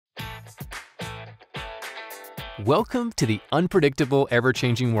Welcome to the unpredictable,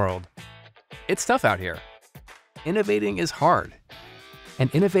 ever-changing world. It's tough out here. Innovating is hard.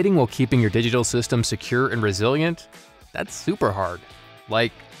 And innovating while keeping your digital system secure and resilient, that's super hard.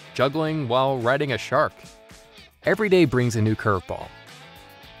 Like juggling while riding a shark. Every day brings a new curveball.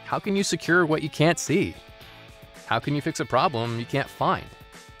 How can you secure what you can't see? How can you fix a problem you can't find?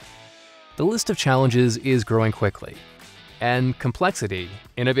 The list of challenges is growing quickly. And complexity,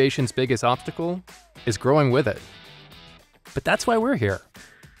 innovation's biggest obstacle, is growing with it. But that's why we're here.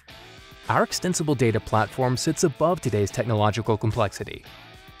 Our extensible data platform sits above today's technological complexity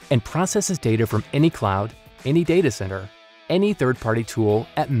and processes data from any cloud, any data center, any third-party tool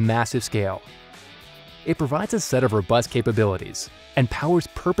at massive scale. It provides a set of robust capabilities and powers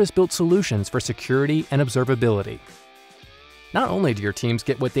purpose-built solutions for security and observability. Not only do your teams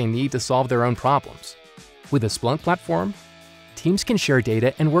get what they need to solve their own problems, with the Splunk platform, teams can share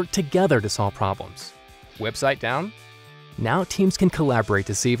data and work together to solve problems. Website down? Now teams can collaborate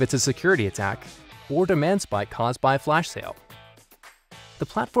to see if it's a security attack or demand spike caused by a flash sale. The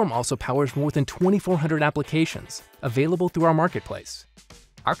platform also powers more than 2,400 applications available through our marketplace.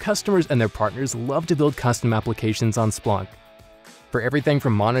 Our customers and their partners love to build custom applications on Splunk. For everything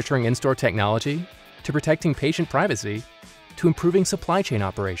from monitoring in-store technology, to protecting patient privacy, to improving supply chain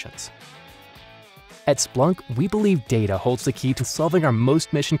operations. At Splunk, we believe data holds the key to solving our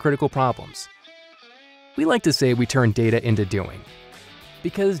most mission-critical problems. We like to say we turn data into doing,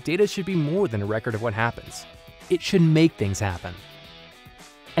 because data should be more than a record of what happens. It should make things happen.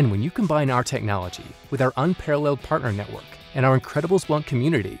 And when you combine our technology with our unparalleled partner network and our incredible Splunk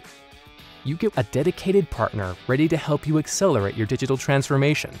community, you get a dedicated partner ready to help you accelerate your digital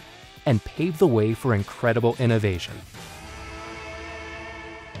transformation and pave the way for incredible innovation.